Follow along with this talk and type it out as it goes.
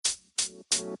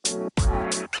It's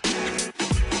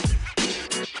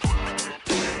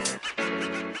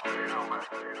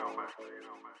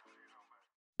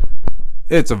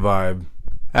a vibe.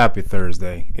 Happy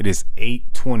Thursday. It is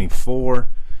 8:24.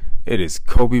 It is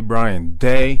Kobe Bryan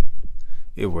Day.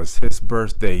 It was his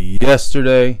birthday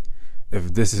yesterday.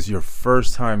 If this is your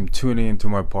first time tuning into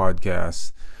my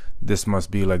podcast, this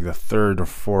must be like the third or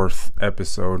fourth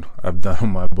episode I've done with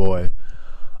my boy.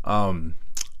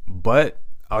 But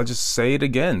I'll just say it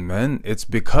again, man. It's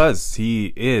because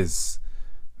he is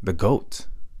the GOAT.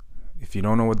 If you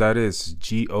don't know what that is,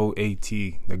 GOAT,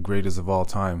 the greatest of all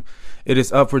time. It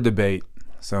is up for debate.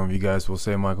 Some of you guys will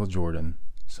say Michael Jordan.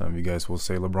 Some of you guys will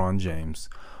say LeBron James.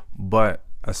 But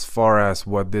as far as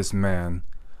what this man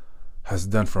has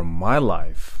done for my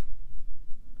life,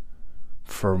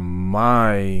 for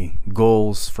my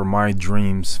goals, for my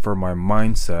dreams, for my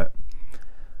mindset,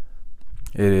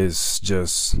 it is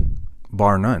just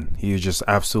bar none. He is just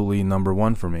absolutely number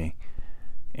one for me.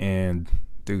 And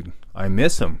dude, I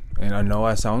miss him. And I know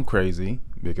I sound crazy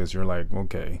because you're like,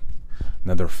 okay,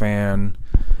 another fan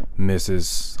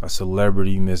misses a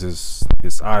celebrity, misses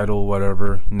his idol,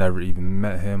 whatever. Never even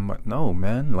met him. But no,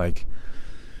 man, like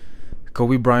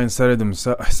Kobe Bryant said it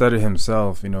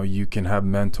himself, you know, you can have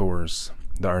mentors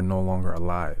that are no longer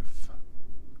alive.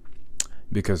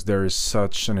 Because there is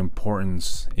such an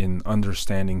importance in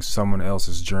understanding someone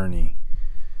else's journey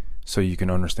so you can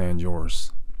understand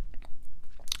yours.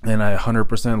 And I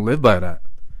 100% live by that.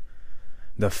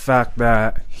 The fact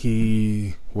that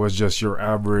he was just your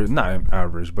average, not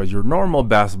average, but your normal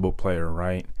basketball player,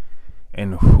 right?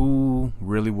 And who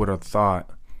really would have thought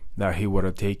that he would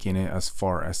have taken it as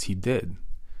far as he did?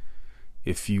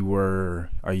 If you were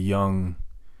a young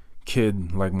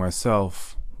kid like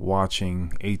myself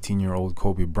watching 18-year-old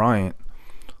Kobe Bryant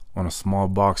on a small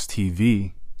box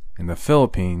TV in the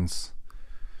Philippines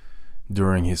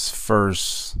during his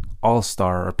first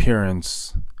All-Star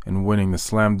appearance and winning the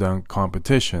slam dunk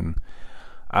competition,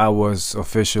 I was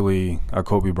officially a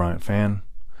Kobe Bryant fan.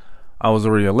 I was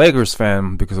already a Lakers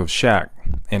fan because of Shaq,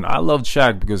 and I loved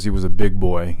Shaq because he was a big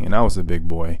boy and I was a big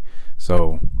boy,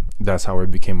 so that's how I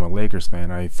became a Lakers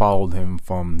fan. I followed him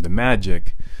from the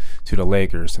Magic to the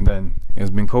Lakers, and then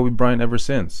it's been Kobe Bryant ever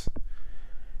since.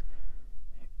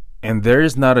 And there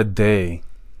is not a day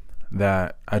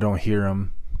that I don't hear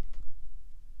him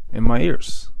in my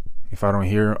ears. If I don't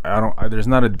hear, there's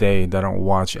not a day that I don't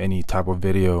watch any type of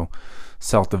video,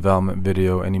 self-development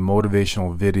video, any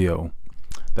motivational video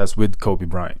that's with Kobe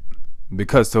Bryant.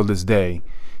 Because till this day,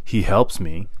 he helps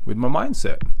me with my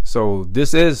mindset. So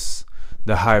this is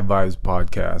the High Vibes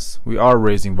podcast. We are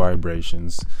raising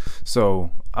vibrations.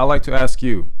 So I like to ask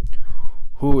you,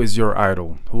 who is your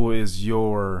idol? Who is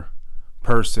your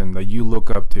person that you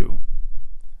look up to,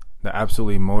 that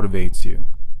absolutely motivates you,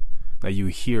 that you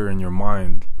hear in your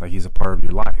mind like he's a part of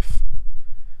your life?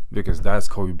 Because that's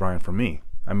Kobe Bryant for me.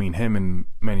 I mean, him and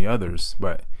many others,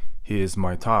 but he is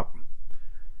my top.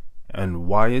 And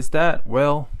why is that?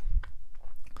 Well,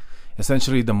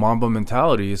 essentially the Mamba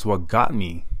mentality is what got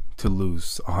me to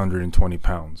lose 120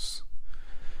 pounds.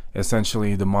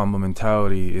 Essentially the Mamba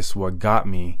mentality is what got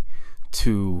me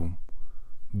to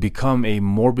become a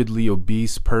morbidly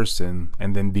obese person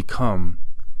and then become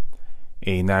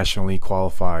a nationally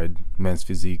qualified men's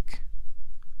physique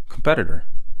competitor,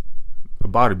 a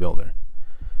bodybuilder.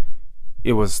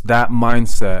 It was that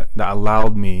mindset that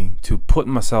allowed me to put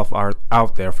myself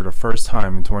out there for the first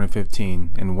time in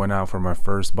 2015 and went out for my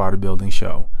first bodybuilding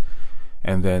show.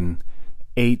 And then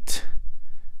 8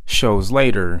 shows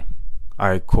later,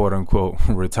 I quote unquote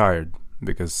retired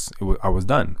because I was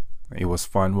done. It was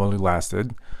fun while it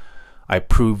lasted. I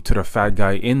proved to the fat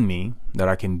guy in me that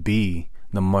I can be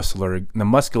the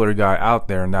muscular guy out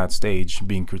there on that stage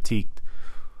being critiqued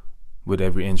with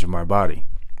every inch of my body.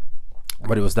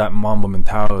 But it was that Mamba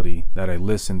mentality that I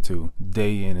listened to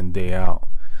day in and day out.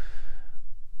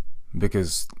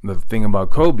 Because the thing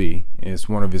about Kobe is,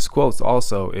 one of his quotes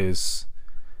also is,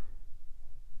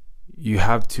 you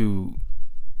have to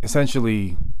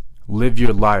essentially live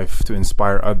your life to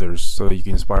inspire others so that you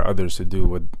can inspire others to do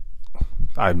what...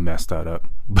 I messed that up.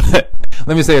 But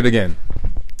let me say it again.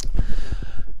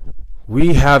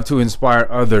 We have to inspire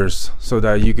others so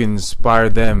that you can inspire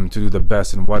them to do the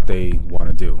best in what they want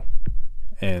to do.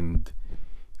 And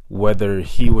whether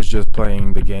he was just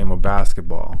playing the game of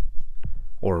basketball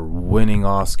or winning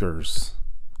Oscars,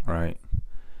 right?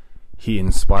 He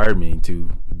inspired me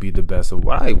to be the best of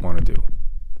what I want to do.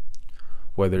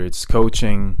 Whether it's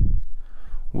coaching,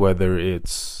 whether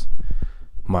it's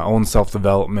my own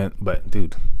self-development. But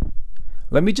dude,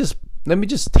 let me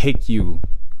just take you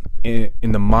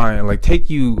in the mind, like give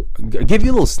you a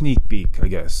little sneak peek, I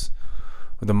guess,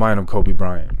 of the mind of Kobe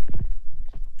Bryant.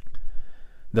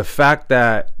 The fact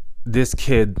that this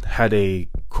kid had a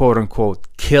quote unquote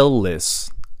kill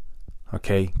list,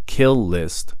 kill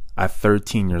list at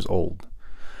 13 years old,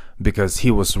 because he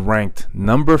was ranked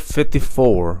number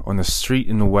 54 on the street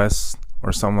in the West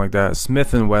or something like that,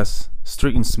 Smith and West,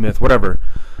 Street and Smith, whatever,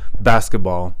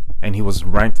 basketball, and he was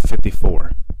ranked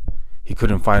 54. He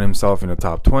couldn't find himself in the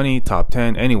top 20, top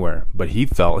 10, anywhere, but he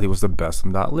felt he was the best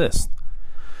on that list.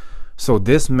 So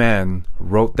this man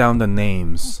wrote down the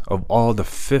names of all the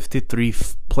 53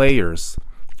 players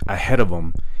ahead of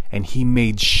him, and he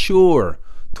made sure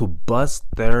to bust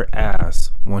their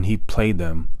ass when he played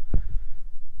them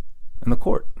in the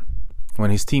court.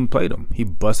 When his team played him, he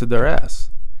busted their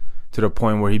ass to the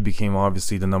point where he became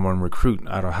obviously the number one recruit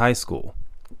out of high school.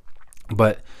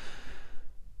 But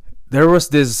there was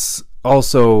this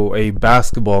also a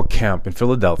basketball camp in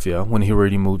Philadelphia when he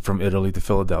already moved from Italy to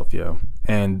Philadelphia.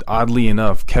 And oddly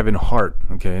enough, Kevin Hart,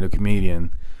 the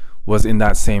comedian, was in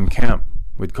that same camp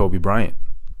with Kobe Bryant.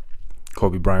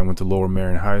 Kobe Bryant went to Lower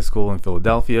Merion High School in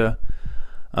Philadelphia.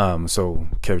 So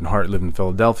Kevin Hart lived in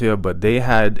Philadelphia, but they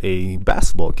had a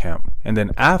basketball camp. And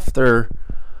then after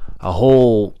a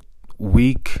whole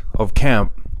week of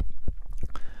camp,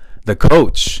 the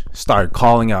coach started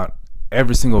calling out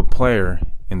every single player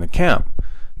in the camp,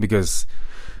 because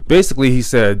basically he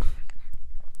said,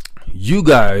 you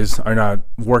guys are not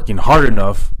working hard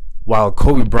enough, while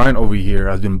Kobe Bryant over here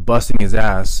has been busting his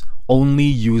ass only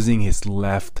using his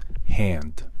left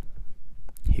hand.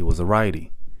 He was a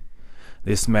righty.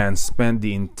 This man spent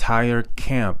the entire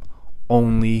camp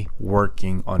only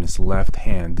working on his left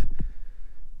hand,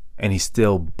 and he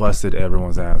still busted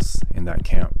everyone's ass in that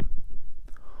camp.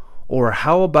 Or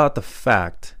how about the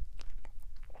fact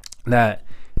that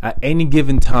at any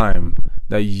given time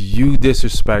that you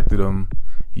disrespected him,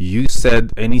 you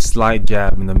said any slight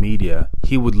jab in the media,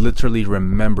 he would literally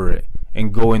remember it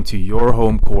and go into your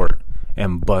home court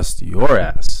and bust your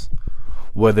ass.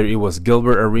 Whether it was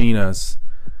Gilbert Arenas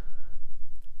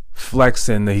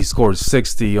flexing that he scored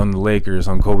 60 on the Lakers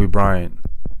on Kobe Bryant,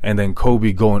 and then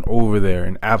Kobe going over there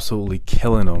and absolutely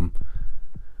killing him,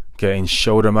 and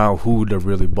showed him out who the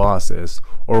really boss is.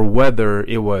 Or whether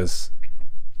it was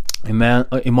Iman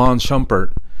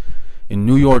Shumpert in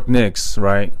New York Knicks,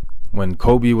 right? When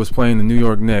Kobe was playing the New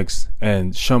York Knicks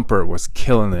and Shumpert was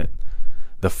killing it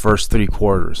the first 3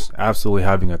 quarters, absolutely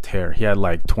having a tear. He had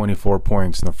like 24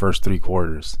 points in the first 3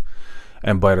 quarters.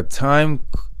 And by the time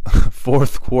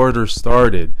fourth quarter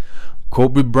started,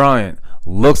 Kobe Bryant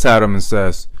looks at him and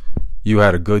says, "You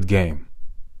had a good game."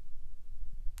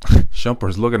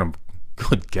 Shumpert's looking at him,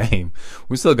 "Good game?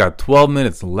 We still got 12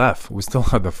 minutes left. We still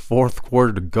have the fourth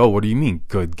quarter to go. What do you mean,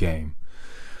 good game?"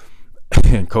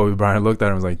 And Kobe Bryant looked at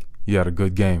him and was like, "You had a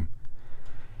good game."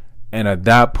 And at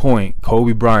that point,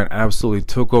 Kobe Bryant absolutely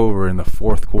took over in the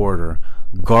fourth quarter,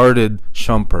 guarded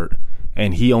Shumpert,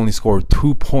 and he only scored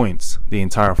 2 points the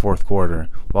entire fourth quarter,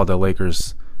 while the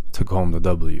Lakers took home the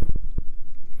W.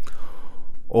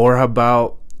 Or how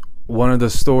about one of the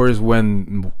stories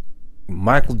when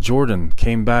Michael Jordan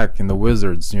came back in the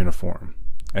Wizards uniform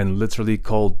and literally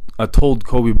told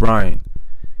Kobe Bryant,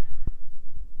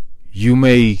 "You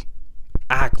may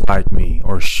act like me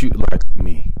or shoot like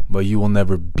me, but you will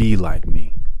never be like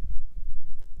me."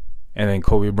 And then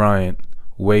Kobe Bryant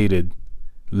waited,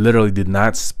 literally did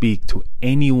not speak to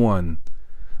anyone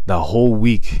the whole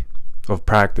week of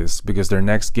practice, because their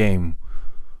next game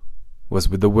was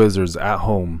with the Wizards at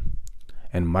home,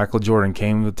 and Michael Jordan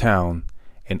came to town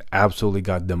and absolutely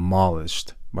got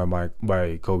demolished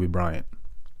by Kobe Bryant.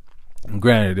 And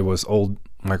granted, it was old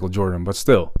Michael Jordan, but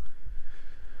still.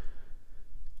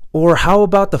 Or how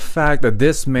about the fact that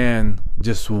this man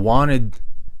just wanted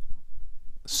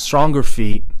stronger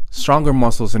feet, stronger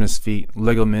muscles in his feet,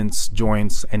 ligaments,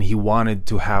 joints, and he wanted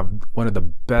to have one of the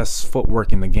best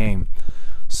footwork in the game.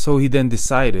 So he then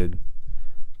decided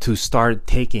to start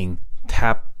taking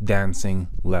tap dancing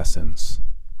lessons.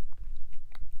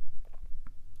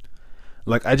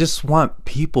 Like, I just want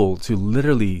people to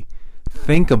literally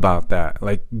think about that.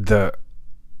 Like the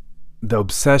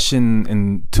obsession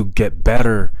and to get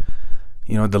better,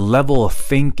 the level of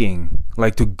thinking,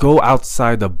 like to go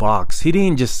outside the box. He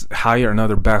didn't just hire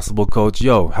another basketball coach.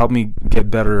 "Yo, help me get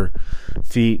better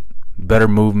feet, better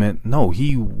movement." No,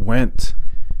 he went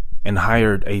and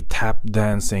hired a tap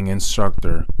dancing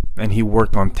instructor, and he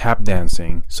worked on tap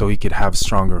dancing so he could have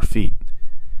stronger feet.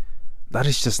 That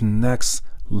is just next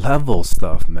level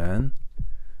stuff, man.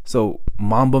 So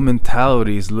Mamba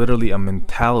mentality is literally a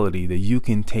mentality that you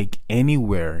can take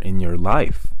anywhere in your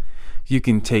life. You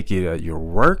can take it at your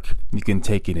work. You can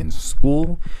take it in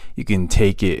school. You can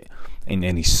take it in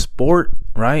any sport,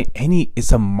 right?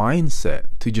 It's a mindset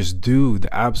to just do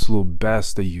the absolute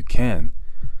best that you can.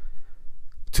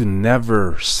 To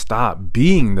never stop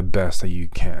being the best that you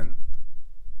can.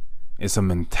 It's a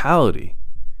mentality.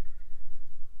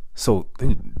 So,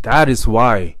 dude, that is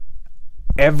why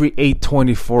every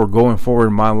 824 going forward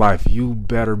in my life, you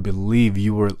better believe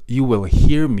you will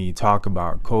hear me talk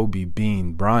about Kobe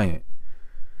Bryant.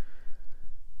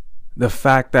 The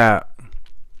fact that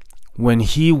when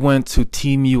he went to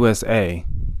Team USA,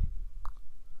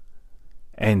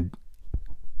 and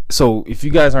so if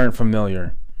you guys aren't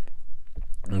familiar,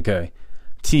 okay,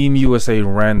 Team USA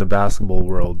ran the basketball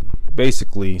world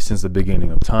basically since the beginning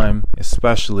of time,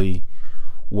 especially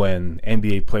when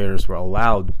NBA players were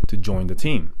allowed to join the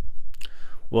team.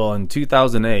 Well, in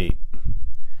 2008,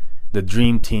 the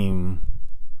Dream Team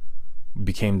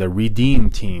became the Redeem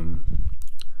Team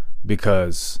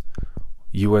because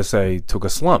USA took a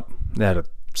slump. They had a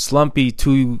slumpy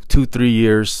 3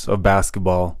 years of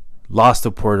basketball, lost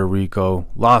to Puerto Rico,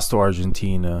 lost to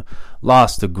Argentina,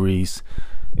 lost to Greece.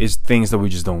 It's things that we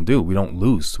just don't do. We don't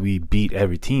lose. We beat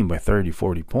every team by 30,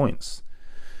 40 points.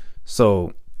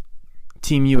 So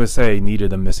Team USA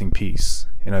needed a missing piece.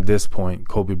 And at this point,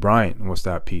 Kobe Bryant was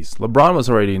that piece. LeBron was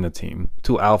already in the team.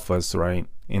 2 alphas, right,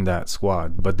 in that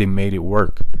squad. But they made it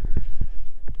work.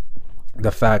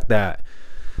 The fact that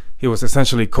it was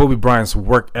essentially Kobe Bryant's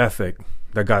work ethic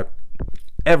that got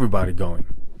everybody going.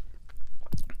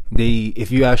 If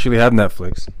you actually have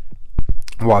Netflix,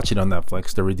 watch it on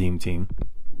Netflix, The Redeem Team.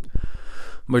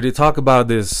 But they talk about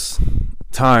this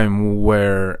time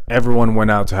where everyone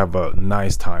went out to have a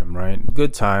nice time, right?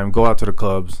 Good time, go out to the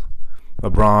clubs.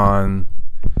 LeBron,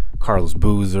 Carlos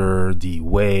Boozer, D.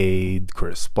 Wade,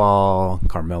 Chris Paul,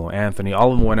 Carmelo Anthony,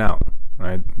 all of them went out,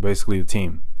 right? Basically the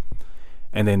team.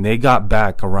 And then they got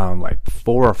back around like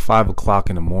 4 or 5 o'clock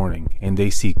in the morning, and they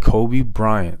see Kobe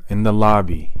Bryant in the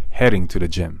lobby heading to the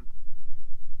gym.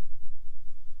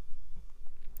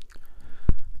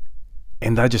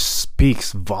 And that just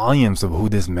speaks volumes of who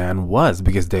this man was,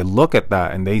 because they look at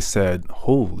that and they said,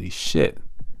 holy shit,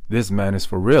 this man is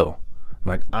for real.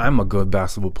 Like, I'm a good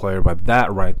basketball player, but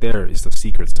that right there is the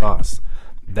secret sauce.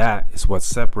 That is what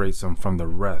separates him from the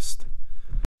rest.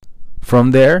 From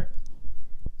there,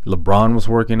 LeBron was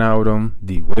working out with him.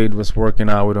 D. Wade was working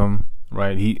out with him,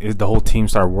 right? The whole team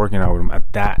started working out with him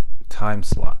at that time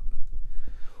slot.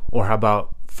 Or how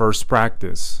about first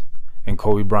practice and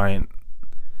Kobe Bryant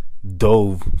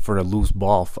dove for the loose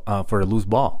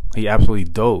ball. He absolutely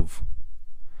dove.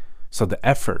 So the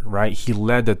effort, right? He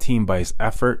led the team by his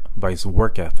effort, by his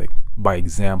work ethic, by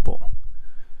example.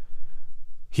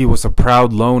 He was a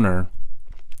proud loner,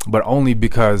 but only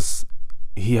because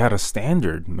he had a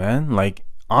standard, man. Like,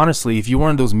 honestly, if you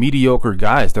weren't those mediocre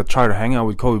guys that try to hang out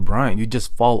with Kobe Bryant, you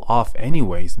just fall off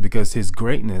anyways, because his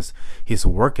greatness, his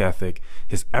work ethic,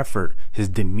 his effort, his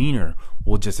demeanor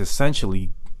will just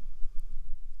essentially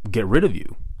get rid of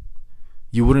you.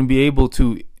 You wouldn't be able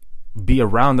to be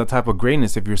around that type of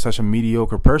greatness if you're such a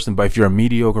mediocre person. But if you're a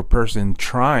mediocre person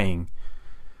trying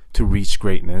to reach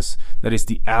greatness, that is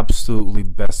the absolutely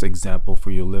best example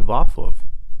for you to live off of.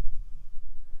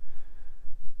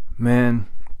 Man,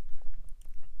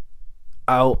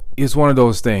 it's one of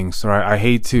those things, right? I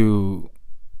hate to,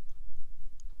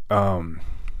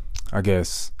 I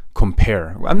guess,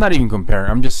 compare. I'm not even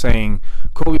comparing. I'm just saying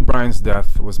Kobe Bryant's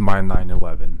death was my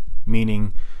 9/11,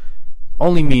 meaning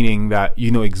that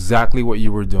you know exactly what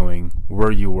you were doing,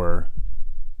 where you were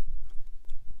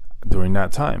during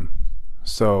that time.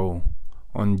 So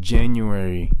on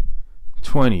January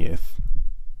 20th,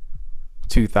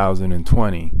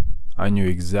 2020, I knew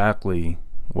exactly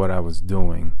what I was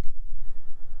doing.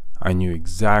 I knew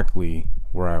exactly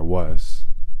where I was.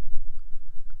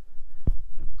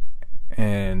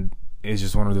 And it's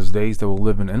just one of those days that will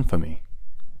live in infamy.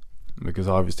 Because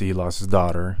obviously he lost his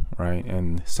daughter, right?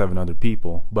 And 7 other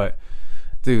people. But,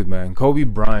 dude, man, Kobe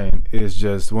Bryant is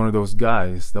just one of those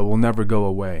guys that will never go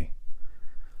away.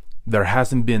 There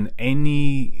hasn't been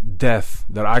any death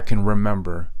that I can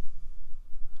remember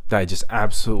that just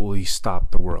absolutely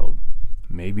stopped the world.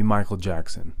 Maybe Michael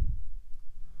Jackson.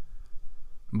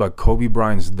 But Kobe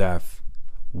Bryant's death,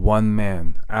 one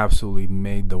man absolutely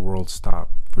made the world stop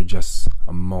for just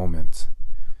a moment,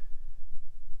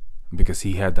 because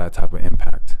he had that type of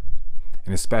impact.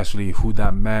 And especially who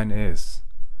that man is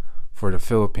for the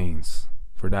Philippines,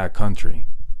 for that country,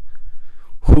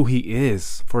 who he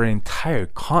is for an entire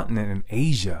continent in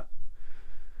Asia.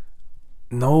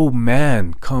 no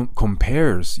man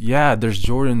compares. Yeah, there's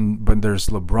Jordan, but there's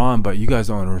LeBron, but you guys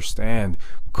don't understand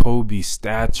Kobe's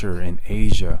stature in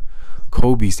Asia,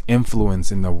 Kobe's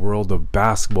influence in the world of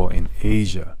basketball in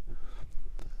Asia.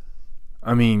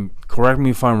 I mean, correct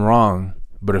me if I'm wrong,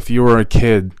 but if you were a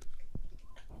kid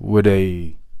with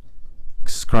a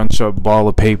scrunch up ball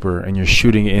of paper and you're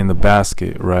shooting it in the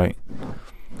basket, right?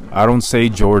 I don't say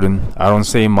Jordan, I don't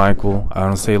say Michael, I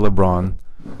don't say LeBron.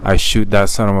 I shoot that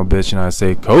son of a bitch and I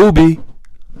say Kobe,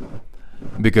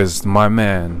 because my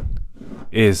man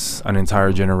is an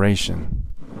entire generation.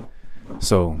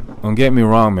 So don't get me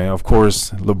wrong, man. Of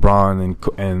course,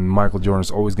 LeBron and Michael Jordan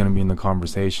is always going to be in the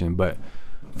conversation, but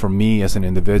for me as an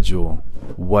individual,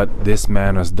 what this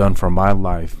man has done for my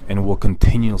life and will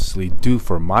continuously do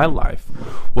for my life,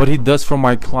 what he does for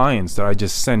my clients that I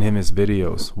just send him his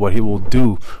videos, what he will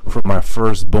do for my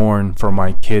firstborn, for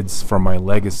my kids, for my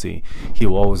legacy, he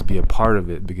will always be a part of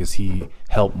it, because he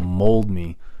helped mold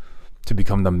me to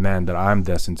become the man that I'm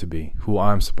destined to be, who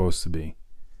I'm supposed to be.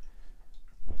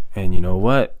 And you know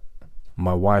what?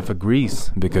 My wife agrees,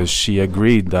 because she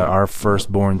agreed that our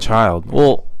firstborn child,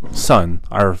 well, son,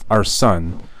 our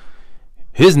son,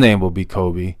 his name will be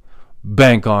Kobe.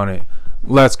 Bank on it.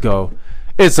 Let's go.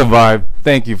 It's a vibe.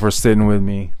 Thank you for sitting with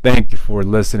me. Thank you for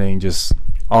listening. Just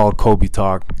all Kobe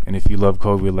talk. And if you love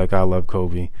Kobe like I love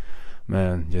Kobe,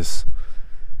 man, just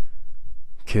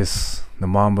kiss the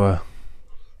Mamba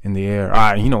in the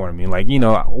air. You know what I mean. Like, you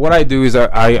know, what I do is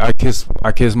I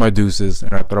kiss my deuces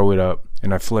and I throw it up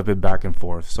and I flip it back and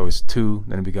forth. So it's 2,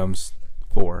 then it becomes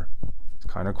 4. It's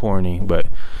kind of corny, but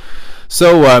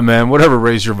so what, man? Whatever,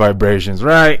 raise your vibrations,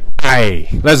 right? Hey,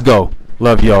 let's go.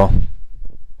 Love y'all.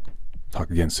 Talk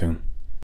again soon.